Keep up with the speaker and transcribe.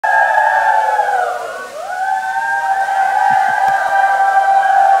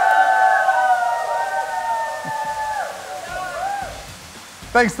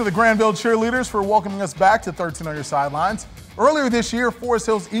Thanks to the Granville cheerleaders for welcoming us back to 13 on Your Sidelines. Earlier this year, Forest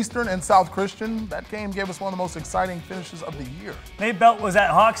Hills Eastern and South Christian, that game gave us one of the most exciting finishes of the year. Nate Belt was at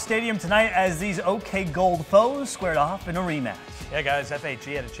Hawks Stadium tonight as these OK Gold foes squared off in a rematch. Yeah, guys,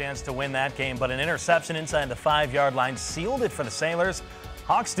 FHE had a chance to win that game, but an interception inside the 5-yard line sealed it for the Sailors.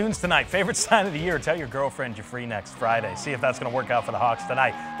 Hawks students tonight, favorite sign of the year. Tell your girlfriend you're free next Friday. See if that's going to work out for the Hawks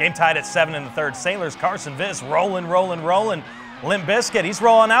tonight. Game tied at 7 in the third. Sailors, Carson Viss rolling. Limp Bizkit, he's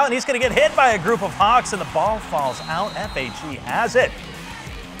rolling out, and he's going to get hit by a group of Hawks, and the ball falls out. FHE has it.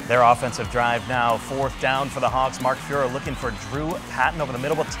 Their offensive drive now, 4th down for the Hawks. Mark Fuhrer looking for Drew Patton over the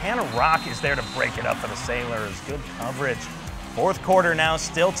middle, but Tanner Rock is there to break it up for the Sailors. Good coverage. 4th quarter now,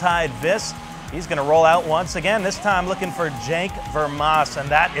 still tied. Viss, he's going to roll out once again, this time looking for Jake Vermas, and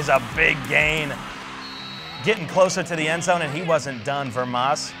that is a big gain. Getting closer to the end zone, and he wasn't done,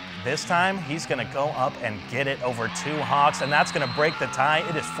 Vermas. This time, he's going to go up and get it over 2 Hawks, and that's going to break the tie.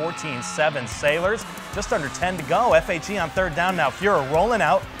 It is 14-7 Sailors. Just under 10 to go. FHE on 3rd down now. Fuhrer rolling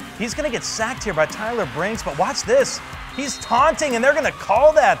out. He's going to get sacked here by Tyler Brinks, but watch this. He's taunting, and they're going to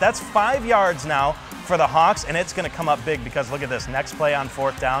call that. That's 5 yards now for the Hawks, and it's going to come up big because look at this. Next play on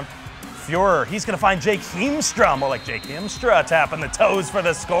 4th down. Fuhrer, he's going to find Jake Heemstra, more like Jake Heemstra, tapping the toes for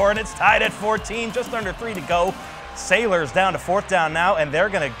the score, and it's tied at 14, just under 3 to go. Sailors down to 4th down now, and they're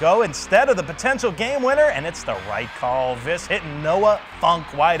going to go instead of the potential game winner, and it's the right call. Viss hitting Noah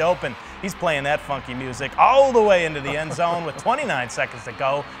Funk wide open. He's playing that funky music all the way into the end zone with 29 seconds to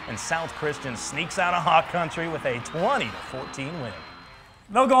go, and South Christian sneaks out of Hawk Country with a 20-14 win.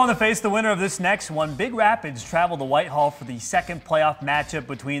 They'll go on to face the winner of this next one. Big Rapids travel to Whitehall for the 2nd playoff matchup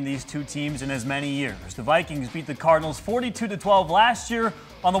between these 2 teams in as many years. The Vikings beat the Cardinals 42-12 last year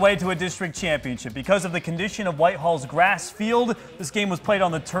on the way to a district championship. Because of the condition of Whitehall's grass field, this game was played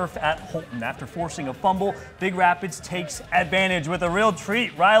on the turf at Holton. After forcing a fumble, Big Rapids takes advantage with a real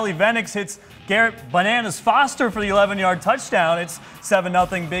treat. Riley Venix hits Garrett Bananas Foster for the 11-yard touchdown. It's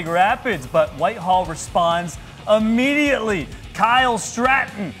 7-0 Big Rapids, but Whitehall responds immediately. Kyle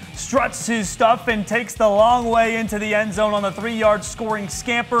Stratton struts his stuff and takes the long way into the end zone on the 3-yard scoring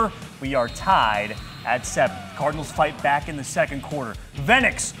scamper. We are tied at 7. Cardinals fight back in the 2nd quarter.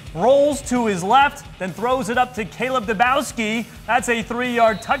 Venix rolls to his left, then throws it up to Caleb Dabowski. That's a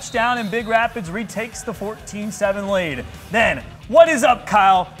 3-yard touchdown, and Big Rapids retakes the 14-7 lead. Then, what is up,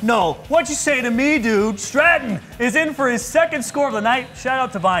 Kyle? No, what you say to me, dude? Stratton is in for his 2nd score of the night. Shout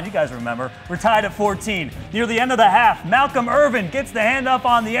out to Vine, you guys remember. We're tied at 14. Near the end of the half, Malcolm Irvin gets the handoff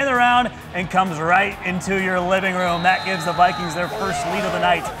on the end around and comes right into your living room. That gives the Vikings their first lead of the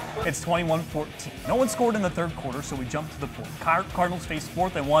night. It's 21-14. No one scored in the 3rd quarter, so we jump to the 4th. Cardinals face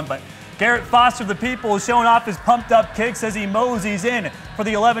 4th and 1, but Garrett Foster, the people, is showing off his pumped-up kicks as he moseys in for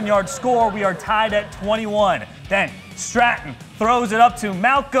the 11-yard score. We are tied at 21. Then Stratton throws it up to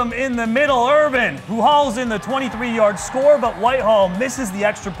Malcolm in the middle, Irvin, who hauls in the 23-yard score, but Whitehall misses the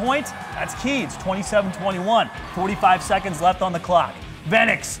extra point. That's key. It's 27-21. 45 seconds left on the clock.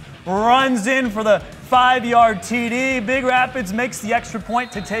 Venix runs in for the 5-yard TD. Big Rapids makes the extra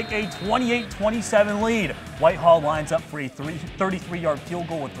point to take a 28-27 lead. Whitehall lines up for a 33-yard field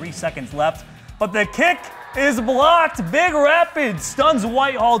goal with 3 seconds left, but the kick is blocked. Big Rapids stuns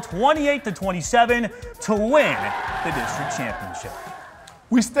Whitehall 28-27 to win the district championship.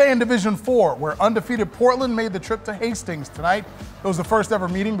 We stay in Division 4, where undefeated Portland made the trip to Hastings tonight. It was the first ever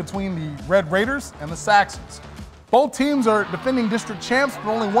meeting between the Red Raiders and the Saxons. Both teams are defending district champs,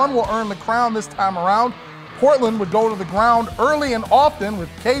 but only one will earn the crown this time around. Portland would go to the ground early and often with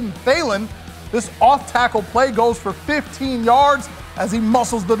Caden Thalen. This off-tackle play goes for 15 yards as he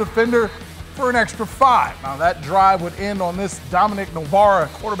muscles the defender for an extra 5. Now that drive would end on this Dominic Novara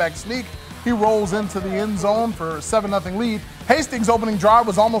quarterback sneak. He rolls into the end zone for a 7-0 lead. Hastings' opening drive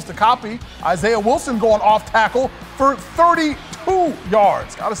was almost a copy. Isaiah Wilson going off tackle for 32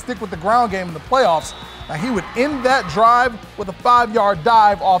 yards. Got to stick with the ground game in the playoffs. Now he would end that drive with a 5-yard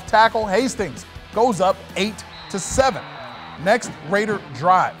dive off tackle. Hastings goes up 8-7. Next Raider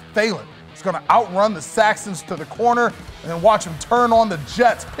drive. Thalen is going to outrun the Saxons to the corner and then watch him turn on the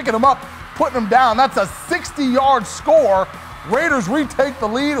Jets, picking him up, putting him down. That's a 60-yard score. Raiders retake the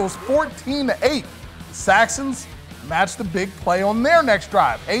lead. It was 14-8. Saxons matched the big play on their next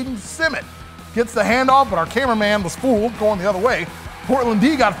drive. Aiden Simmet gets the handoff, but our cameraman was fooled going the other way. Portland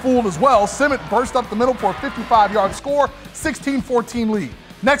D got fooled as well. Simmet burst up the middle for a 55-yard score, 16-14 lead.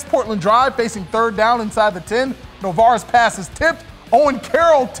 Next Portland drive, facing 3rd down inside the 10. Novara's pass is tipped. Owen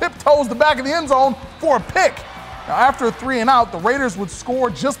Carroll tiptoes the back of the end zone for a pick. Now after a 3 and out, the Raiders would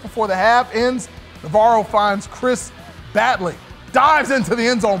score just before the half ends. Navarro finds Chris Batley, dives into the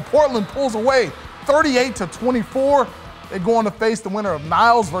end zone. Portland pulls away 38-24. They go on to face the winner of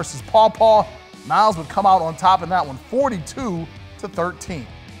Niles versus Paw Paw. Niles would come out on top in that one, 42-13.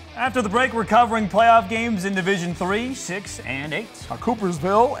 After the break, we're covering playoff games in Division 3, 6, and 8.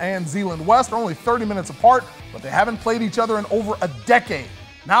 Coopersville and Zeeland West are only 30 minutes apart, but they haven't played each other in over a decade.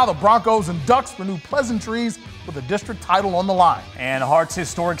 Now the Broncos and Ducks renew pleasantries with a district title on the line. And Hart's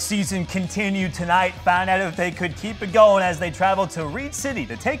historic season continued tonight. Found out if they could keep it going as they travel to Reed City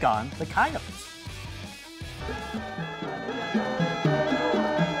to take on the Coyotes.